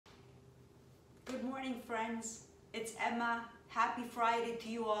Good morning, friends. It's Emma. Happy Friday to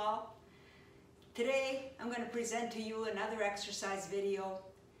you all. Today, I'm going to present to you another exercise video.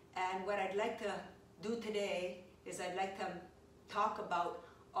 And what I'd like to do today is I'd like to talk about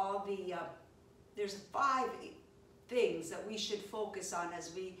all the, there's 5 things that we should focus on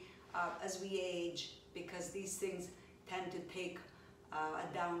as we age, because these things tend to take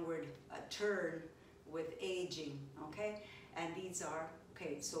a downward turn with aging, okay? And these are,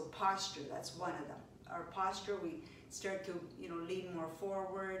 so posture, that's one of them. Our posture, we start to, lean more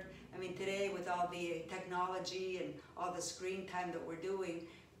forward. I mean, today with all the technology and all the screen time that we're doing,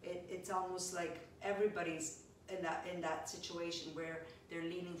 it's almost like everybody's in that situation where they're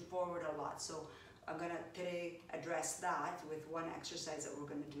leaning forward a lot. So I'm gonna today address that with one exercise that we're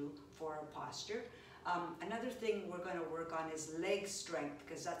gonna do for our posture. Another thing we're gonna work on is leg strength,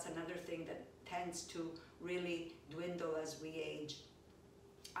 because that's another thing that tends to really dwindle as we age.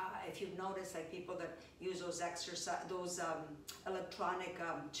 If you've noticed, like people that use those electronic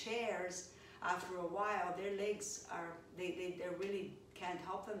chairs, after a while, their legs are, they really can't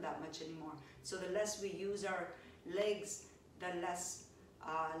help them that much anymore. So the less we use our legs, the less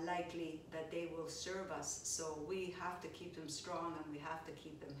likely that they will serve us. So we have to keep them strong and we have to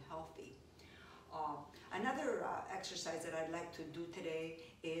keep them healthy. Another exercise that I'd like to do today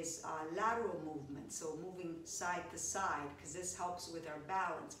is lateral movement, so moving side to side, because this helps with our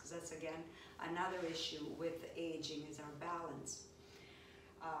balance, because that's again another issue with aging is our balance.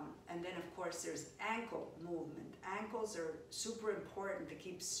 And then of course there's ankle movement. Ankles are super important to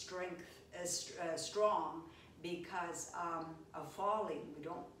keep strength strong because of falling.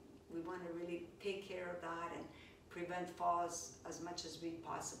 We want to really take care of that and prevent falls as much as we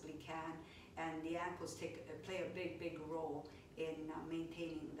possibly can. And the ankles play a big role in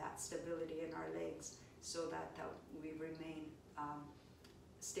maintaining that stability in our legs so that we remain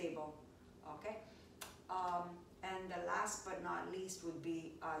stable, okay? And the last but not least would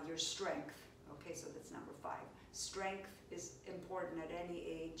be your strength, okay? So that's number 5. Strength is important at any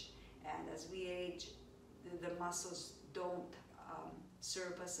age, and as we age, the muscles don't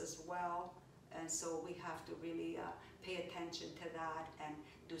serve us as well, and so we have to really pay attention to that and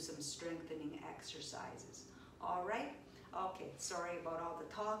do some strengthening exercises. All right? Okay, sorry about all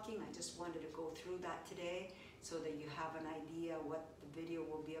the talking. I just wanted to go through that today so that you have an idea what the video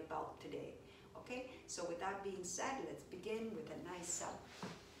will be about today. Okay, so with that being said, let's begin with a nice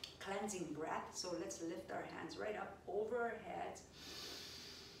cleansing breath. So let's lift our hands right up over our heads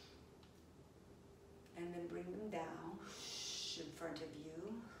and then bring them down in front of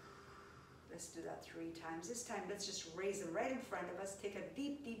you. Let's do that 3 times. This time, let's just raise them right in front of us. Take a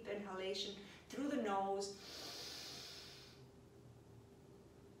deep inhalation through the nose.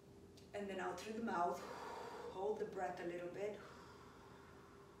 And then out through the mouth. Hold the breath a little bit.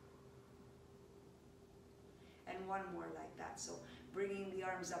 And one more like that. So bringing the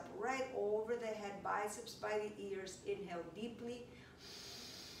arms up right over the head, biceps by the ears. Inhale deeply.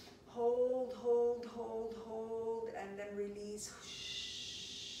 Hold, and then release.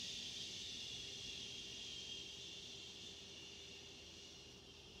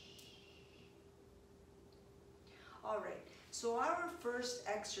 All right, so our first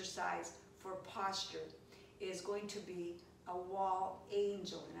exercise for posture is going to be a wall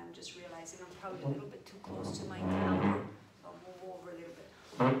angel. And I'm just realizing I'm probably a little bit too close to my camera. I'll move over a little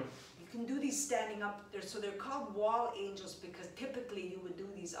bit. You can do these standing up there. So they're called wall angels because typically you would do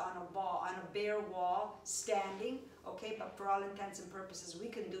these on a bare wall, standing, okay? But for all intents and purposes, we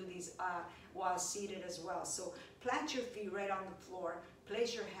can do these while seated as well. So plant your feet right on the floor.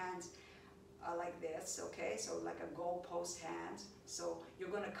 Place your hands like this, okay? So like a goalpost hands. So you're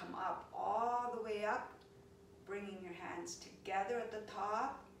going to come up, all the way up, bringing your hands together at the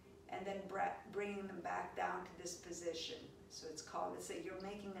top, and then bringing them back down to this position. So it's called, let's say you're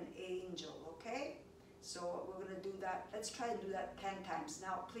making an angel, okay? So we're going to do that. Let's try and do that 10 times.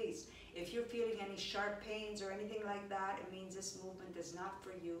 Now, please, if you're feeling any sharp pains or anything like that, it means this movement is not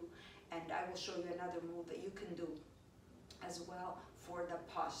for you. And I will show you another move that you can do as well for the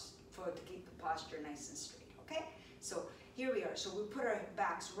to keep the posture nice and straight, okay? So here we are. So we put our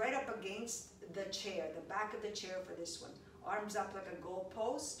backs right up against the chair, the back of the chair for this one. Arms up like a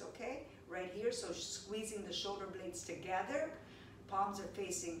goalpost, okay? Right here, so squeezing the shoulder blades together. Palms are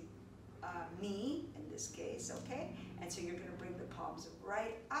facing me, in this case, okay? And so you're gonna bring the palms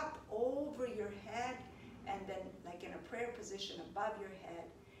right up over your head, and then like in a prayer position above your head,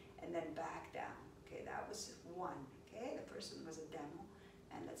 and then back down. Okay, that was 1, okay? The first one was a demo.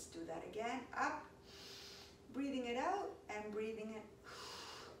 And let's do that again. Up, breathing it out, and breathing it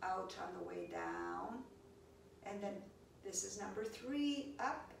out on the way down. And then this is number 3,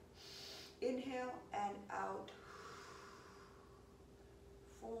 up, inhale, and out.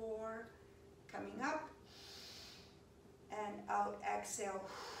 4, coming up and out, exhale.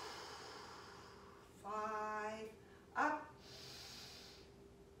 5, up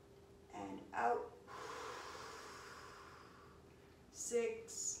and out.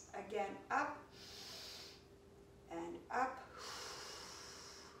 6, again, up and up.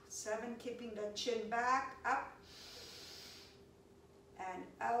 7, keeping the chin back, up and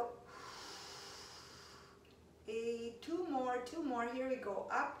out. 8, 2 more, here we go,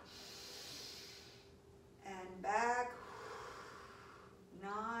 up and back.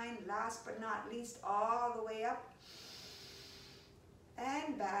 9, last but not least, all the way up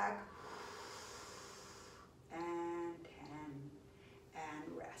and back, and 10,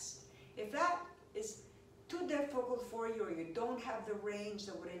 and rest. If that is too difficult for you, or you don't have the range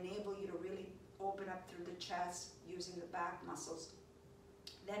that would enable you to really open up through the chest using the back muscles,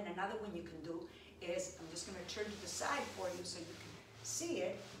 then another one you can do is, I'm just going to turn to the side for you so you can see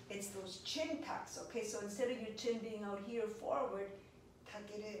it. It's those chin tucks, okay? So instead of your chin being out here forward, tuck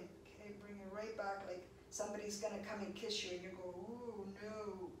it in, okay? Bring it right back like somebody's going to come and kiss you and you go, ooh,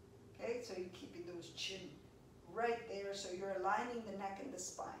 no. Okay, so you're keeping those chin right there, so you're aligning the neck and the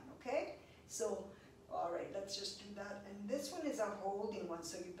spine, okay? So, all right, let's just do that. And this one is a holding one,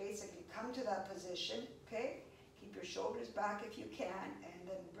 so you basically come to that position, okay? Keep your shoulders back if you can, and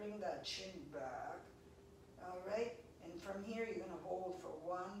then bring that chin back, all right? And from here, you're gonna hold for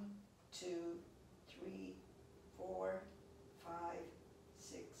 1, 2, 3, 4, 5,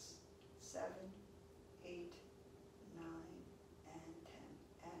 6, 7, 8, 9, and 10,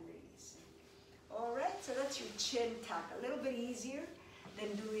 and releasing. All right, so that's your chin tuck. A little bit easier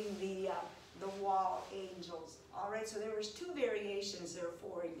than doing the wall angels. All right, so there was 2 variations there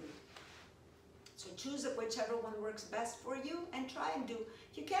for you. So choose whichever one works best for you and try and do.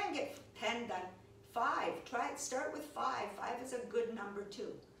 If you can't get 10 done, 5. Try it. Start with 5. 5 is a good number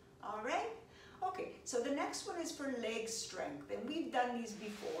too. All right? Okay, so the next one is for leg strength. And we've done these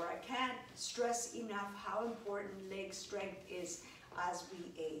before. I can't stress enough how important leg strength is as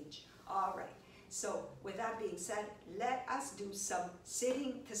we age. All right. So with that being said, let us do some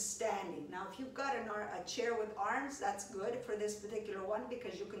sitting to standing. Now, if you've got a chair with arms, that's good for this particular one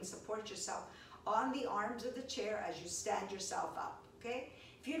because you can support yourself on the arms of the chair as you stand yourself up, okay?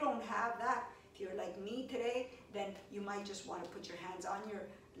 If you don't have that, if you're like me today, then you might just want to put your hands on your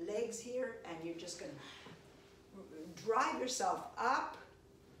legs here and you're just going to drive yourself up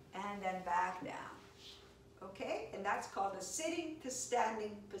and then back down, okay? And that's called a sitting to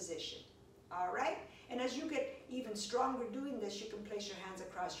standing position. All right, and as you get even stronger doing this, you can place your hands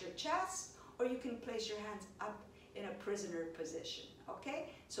across your chest or you can place your hands up in a prisoner position, okay?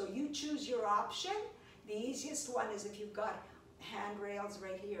 So you choose your option. The easiest one is if you've got handrails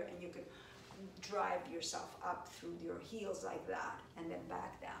right here and you can drive yourself up through your heels like that and then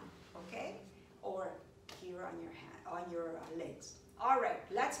back down, okay? Or here on your hand, on your legs. All right,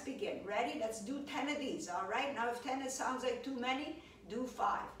 let's begin. Ready? Let's do 10 of these, all right? Now if 10 sounds like too many, do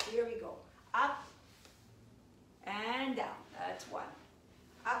 5. Here we go. Up and down. That's 1.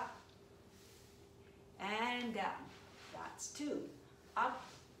 Up and down. That's 2. Up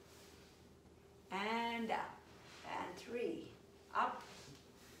and down. And 3. Up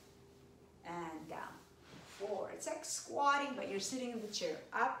and down. 4. It's like squatting, but you're sitting in the chair.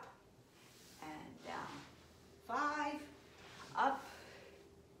 Up and down. 5. Up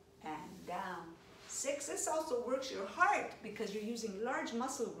and down. 6. This also works your heart because you're using large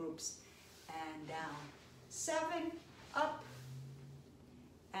muscle groups. And down. 7, up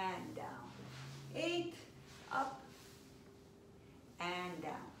and down. 8, up and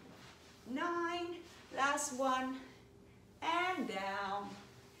down. 9, last one, and down,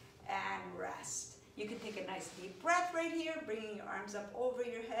 and rest. You can take a nice deep breath right here, bringing your arms up over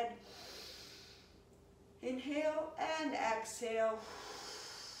your head. Inhale and exhale.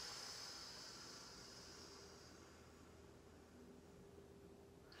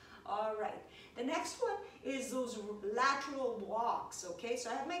 All right, the next one is those lateral walks, okay? So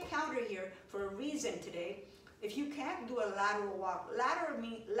I have my counter here for a reason today. If you can't do a lateral walk,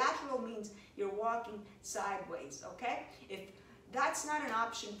 lateral means you're walking sideways, okay? If that's not an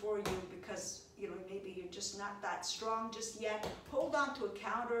option for you because, you know, maybe you're just not that strong just yet, hold on to a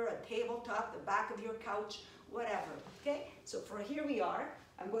counter, a tabletop, the back of your couch, whatever, okay? So for here we are.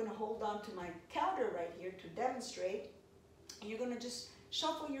 I'm going to hold on to my counter right here to demonstrate. You're going to just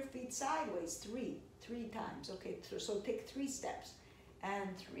shuffle your feet sideways three times. Okay, so take 3 steps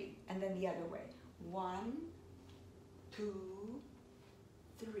and 3, and then the other way. 1, 2,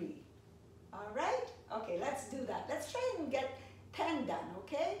 3. All right? Okay, let's do that. Let's try and get 10 done,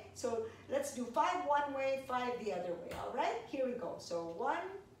 okay? So So let's do 5 one way, 5 the other way, all right? Here we go. So 1,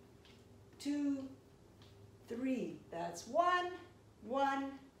 2, 3. That's 1,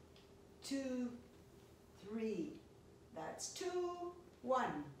 1, 2, 3. That's 2, 1,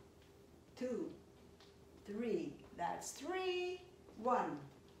 2, 3. That's 3, 1,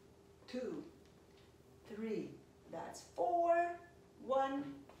 2, 3. That's 4, 1,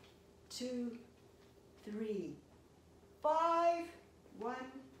 2, 3. 5, 1,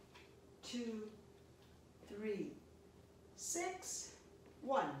 2, 3. 6,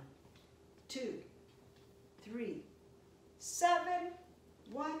 1, 2, 3. 7,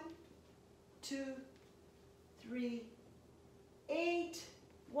 1, 2, 3. 8,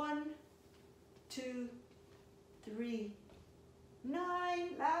 1, 2, 3.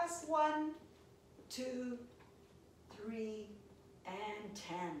 9, last 1, 2, 3, and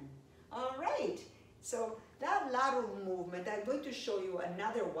 10. All right, so that lateral movement, I'm going to show you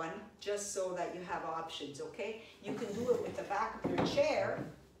another one just so that you have options, okay? You can do it with the back of your chair,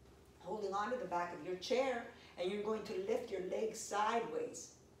 holding on to the back of your chair, and you're going to lift your legs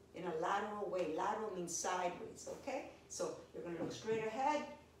sideways in a lateral way. Lateral means sideways, okay? So you're going to look straight ahead,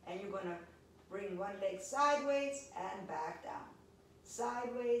 and you're going to bring one leg sideways and back down.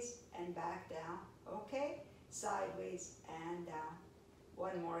 Sideways and back down, okay? Sideways and down.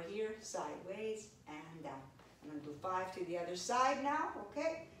 One more here, sideways and down. I'm going to do 5 to the other side now,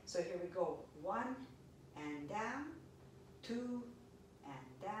 okay? So here we go. 1 and down, 2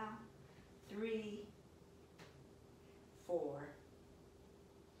 and down, 3, 4,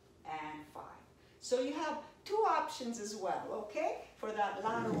 and 5. So you have 2 options as well, okay? For that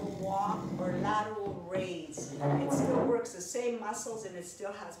lateral walk or lateral raise. It still works the same muscles and it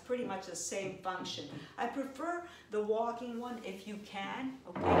still has pretty much the same function. I prefer the walking one if you can,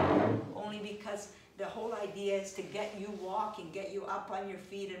 okay? Only because the whole idea is to get you walking, get you up on your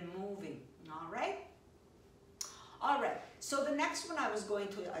feet and moving, all right? All right, so the next one I was going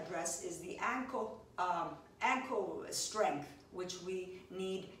to address is the ankle strength, which we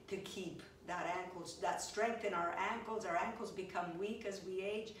need to keep. That strength in our ankles become weak as we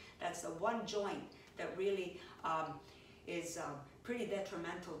age. That's the one joint that really is pretty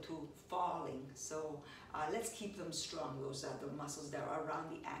detrimental to falling. So let's keep them strong. Those are the muscles that are around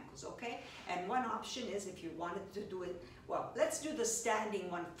the ankles, okay? And one option is if you wanted to do it, well, let's do the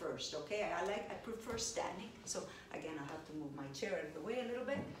standing one first, okay? I prefer standing. So again, I have to move my chair out of the way a little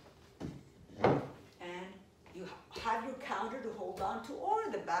bit. And you have your counter to hold on to or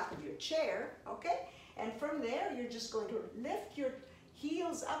the back of your chair, okay? And from there, you're just going to lift your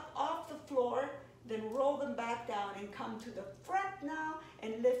heels up off the floor, then roll them back down and come to the front now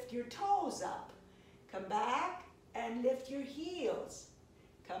and lift your toes up. Come back and lift your heels.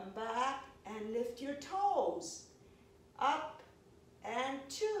 Come back and lift your toes. Up and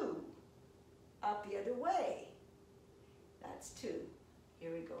 2. Up the other way. That's 2.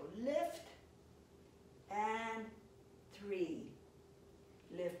 Here we go. Lift and 3.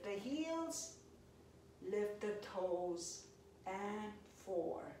 Lift the heels, lift the toes, and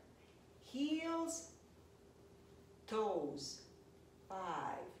 4. Heels, toes, 5.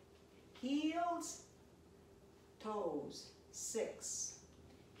 Heels, toes, 6.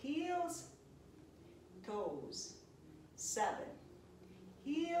 Heels, toes, 7.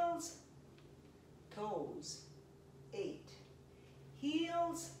 Heels, toes, 8.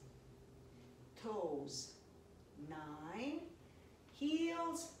 Heels, toes, 9.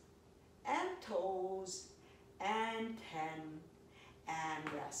 Heels and toes, and 10.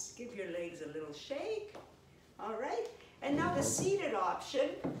 And rest. Give your legs a little shake. All right. And now the seated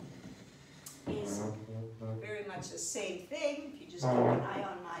option is very much the same thing. If you just keep an eye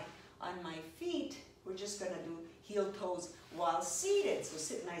on my feet, we're just going to do heel toes while seated. So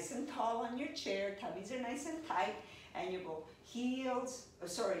sit nice and tall on your chair. Tummies are nice and tight. And you go heels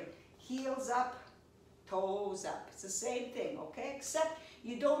up, toes up. It's the same thing, okay? Except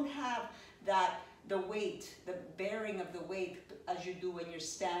you don't have the weight, the bearing of the weight as you do when you're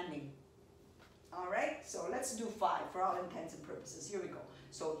standing. All right, so let's do 5 for all intents and purposes. Here we go.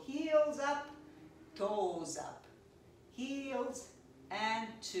 So heels up, toes up. Heels and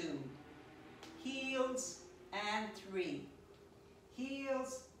 2. Heels and 3.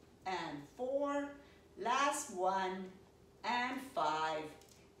 Heels and 4. Last 1 and 5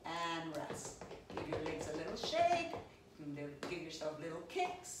 and rest. Give your legs a little shake. Give yourself little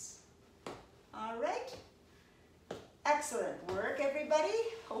kicks. All right. Excellent work, everybody.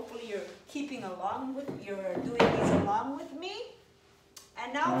 Hopefully you're you're doing these along with me.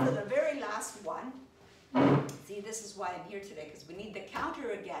 And now for the very last one. See, this is why I'm here today, because we need the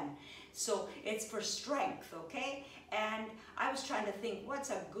counter again. So it's for strength, okay? And I was trying to think what's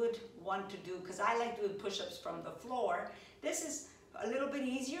a good one to do, because I like doing push-ups from the floor. This is a little bit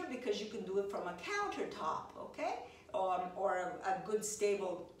easier because you can do it from a countertop, okay? Or a good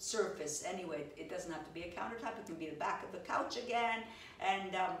stable surface. Anyway, it doesn't have to be a countertop. It can be the back of the couch again,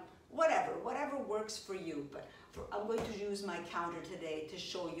 and whatever works for you. But I'm going to use my counter today to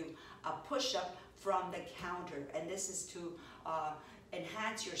show you a push-up from the counter, and this is to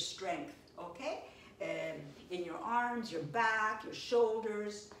enhance your strength, okay? In your arms, your back, your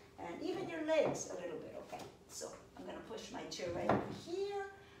shoulders, and even your legs a little bit, okay? So I'm gonna push my chair right over here.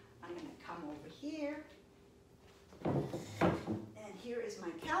 I'm gonna come over here. And here is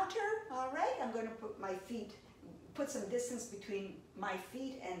my counter, all right? I'm gonna put some distance between my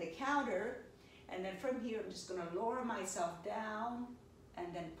feet and the counter. And then from here, I'm just gonna lower myself down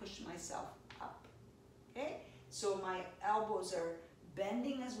and then push myself up, okay? So my elbows are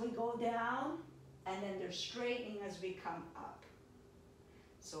bending as we go down, and then they're straightening as we come up.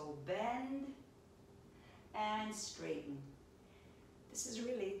 So bend and straighten. This is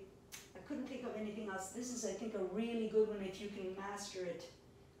really, I couldn't think of anything else. This is, I think, a really good one if you can master it.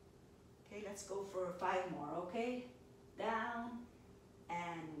 Okay, let's go for 5 more, okay? Down,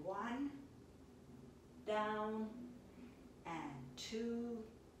 and 1, down, and 2,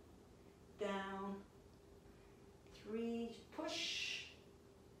 down, 3, push,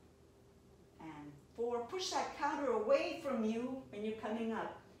 and 4. Push that counter away from you when you're coming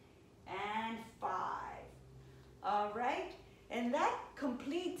up, and 5. All right, and that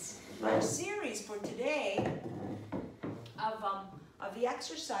completes our series for today of the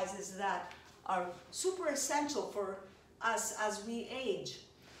exercises that are super essential for us as we age,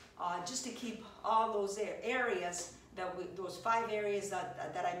 just to keep all those areas, those 5 areas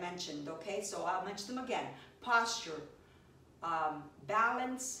that I mentioned, okay? So I'll mention them again. Posture,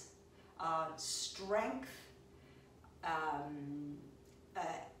 balance, strength,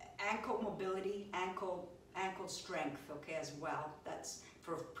 ankle mobility, ankle strength, okay, as well. That's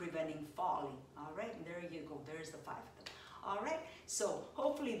for preventing falling, all right? And there you go, there's the 5 of them. All right, so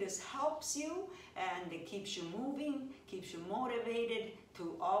hopefully this helps you, and it keeps you moving, keeps you motivated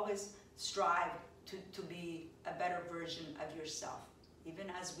to always strive to be a better version of yourself, even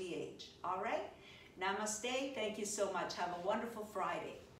as we age, all right? Namaste, thank you so much. Have a wonderful Friday.